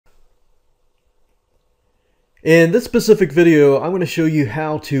In this specific video, I'm going to show you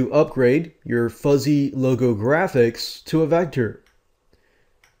how to upgrade your fuzzy logo graphics to a vector.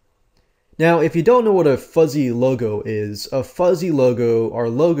 Now, if you don't know what a fuzzy logo is, a fuzzy logo are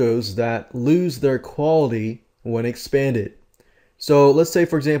logos that lose their quality when expanded. So let's say,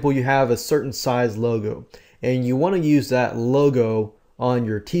 for example, you have a certain size logo and you want to use that logo on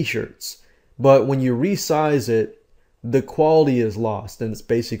your t-shirts. But when you resize it, the quality is lost and it's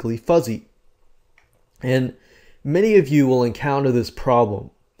basically fuzzy. And many of you will encounter this problem.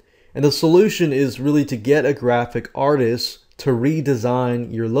 And the solution is really to get a graphic artist to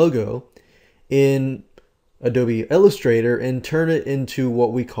redesign your logo in Adobe Illustrator and turn it into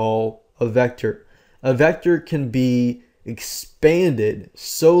what we call a vector. A vector can be expanded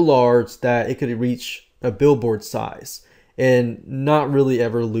so large that it could reach a billboard size and not really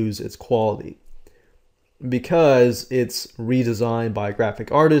ever lose its quality because it's redesigned by a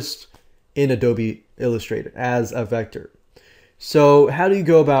graphic artist in Adobe Illustrator as a vector. So how do you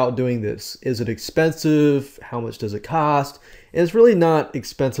go about doing this? Is it expensive? How much does it cost? And it's really not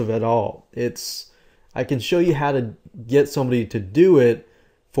expensive at all. I can show you how to get somebody to do it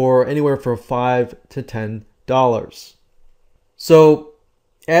for anywhere from $5 to $10. So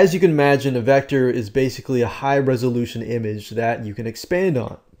as you can imagine, a vector is basically a high resolution image that you can expand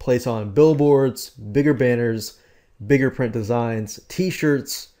on, place on billboards, bigger banners, bigger print designs,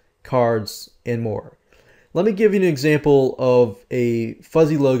 t-shirts, cards, and more. Let me give you an example of a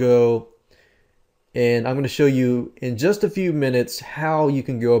fuzzy logo, and I'm going to show you in just a few minutes how you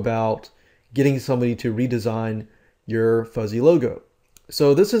can go about getting somebody to redesign your fuzzy logo.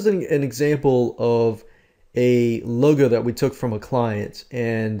 So this is an example of a logo that we took from a client,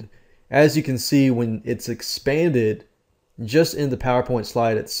 and as you can see, when it's expanded just in the PowerPoint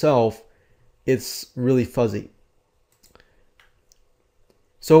slide itself, it's really fuzzy.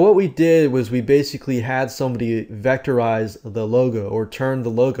 So what we did was we basically had somebody vectorize the logo or turn the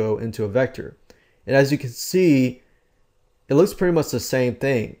logo into a vector. And as you can see, it looks pretty much the same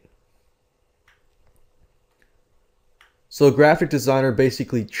thing. So a graphic designer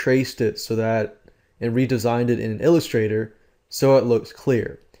basically traced it so that and redesigned it in Illustrator so it looks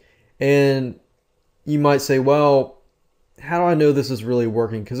clear. And you might say, well, how do I know this is really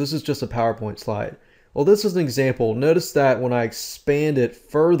working? Because this is just a PowerPoint slide. Well, this is an example. Notice that when I expand it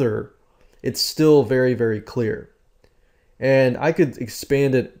further, it's still very, very clear. And I could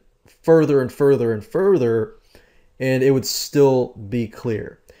expand it further and further and further, and it would still be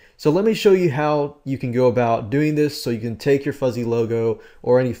clear. So let me show you how you can go about doing this so you can take your fuzzy logo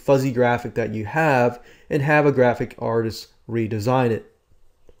or any fuzzy graphic that you have and have a graphic artist redesign it.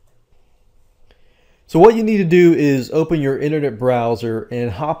 So what you need to do is open your internet browser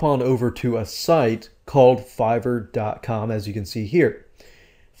and hop on over to a site called Fiverr.com, as you can see here.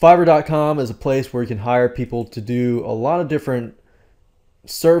 Fiverr.com is a place where you can hire people to do a lot of different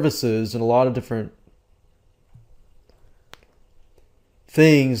services and a lot of different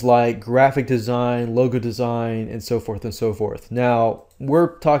things like graphic design, logo design, and so forth and so forth. Now,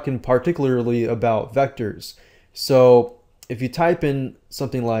 we're talking particularly about vectors. So if you type in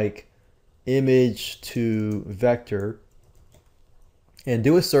something like image to vector and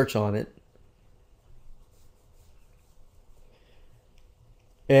do a search on it,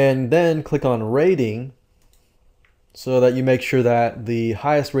 and then click on rating so that you make sure that the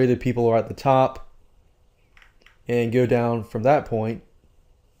highest rated people are at the top and go down from that point.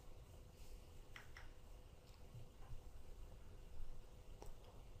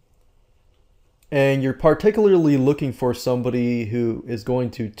 And you're particularly looking for somebody who is going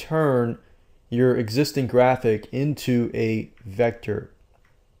to turn your existing graphic into a vector.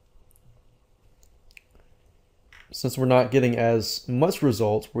 Since we're not getting as much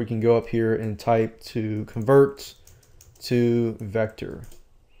results, we can go up here and type to convert to vector.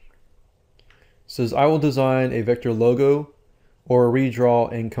 It says, I will design a vector logo or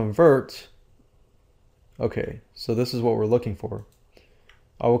redraw and convert. Okay, so this is what we're looking for.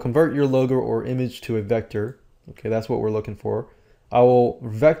 I will convert your logo or image to a vector. Okay, that's what we're looking for. I will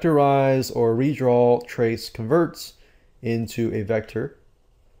vectorize or redraw, trace, converts into a vector.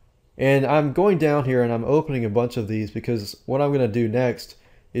 And I'm going down here and I'm opening a bunch of these because what I'm going to do next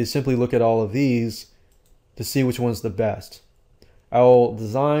is simply look at all of these to see which one's the best. I will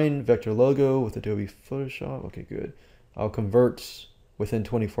design vector logo with Adobe Photoshop. Okay, good. I'll convert within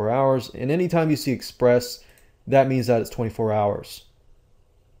 24 hours. And anytime you see express, that means that it's 24 hours.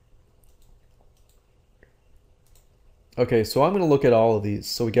 Okay, so I'm going to look at all of these.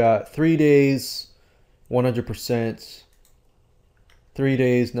 So we got 3 days, 100%, 3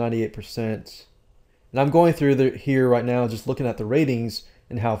 days, 98%. And I'm going through here right now just looking at the ratings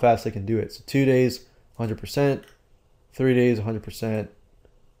and how fast they can do it. So 2 days, 100%, 3 days, 100%,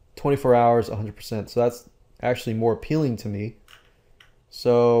 24 hours, 100%. So that's actually more appealing to me.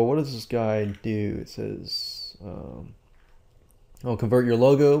 So what does this guy do? It says, I'll convert your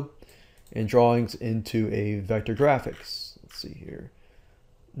logo and drawings into a vector graphics. Let's see here.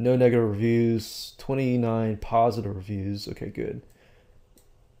 No negative reviews, 29 positive reviews. Okay, good.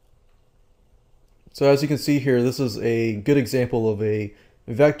 So as you can see here, this is a good example of a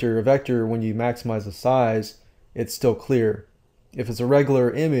vector. A vector, when you maximize the size, it's still clear. If it's a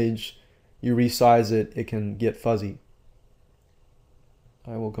regular image, you resize it, it can get fuzzy.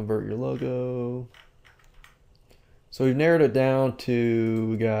 I will convert your logo. So we've narrowed it down to,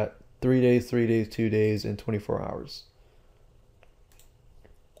 we got 3 days, 3 days, 2 days, and 24 hours.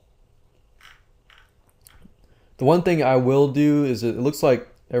 The one thing I will do is it looks like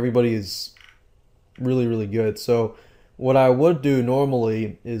everybody is really, really good. So what I would do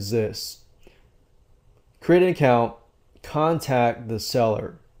normally is this. Create an account, contact the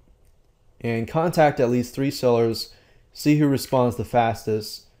seller, and contact at least 3 sellers, see who responds the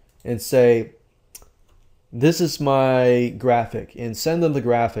fastest, and say, this is my graphic, and send them the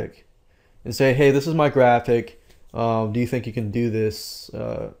graphic and say, hey, this is my graphic. Do you think you can do this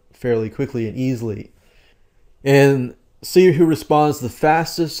fairly quickly and easily? And see who responds the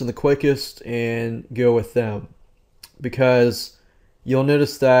fastest and the quickest and go with them. Because you'll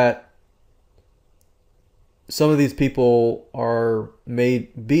notice that some of these people may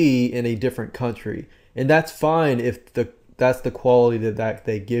be in a different country. And that's fine if that's the quality that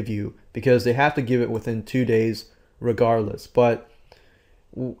they give you, because they have to give it within 2 days regardless. But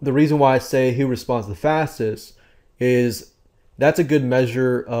the reason why I say who responds the fastest is that's a good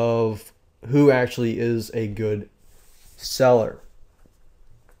measure of who actually is a good seller.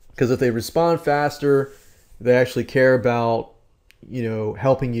 Because if they respond faster, they actually care about,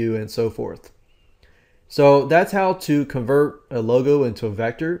 helping you and so forth. So that's how to convert a logo into a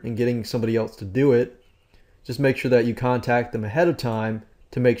vector and getting somebody else to do it. Just make sure that you contact them ahead of time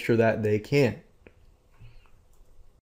to make sure that they can.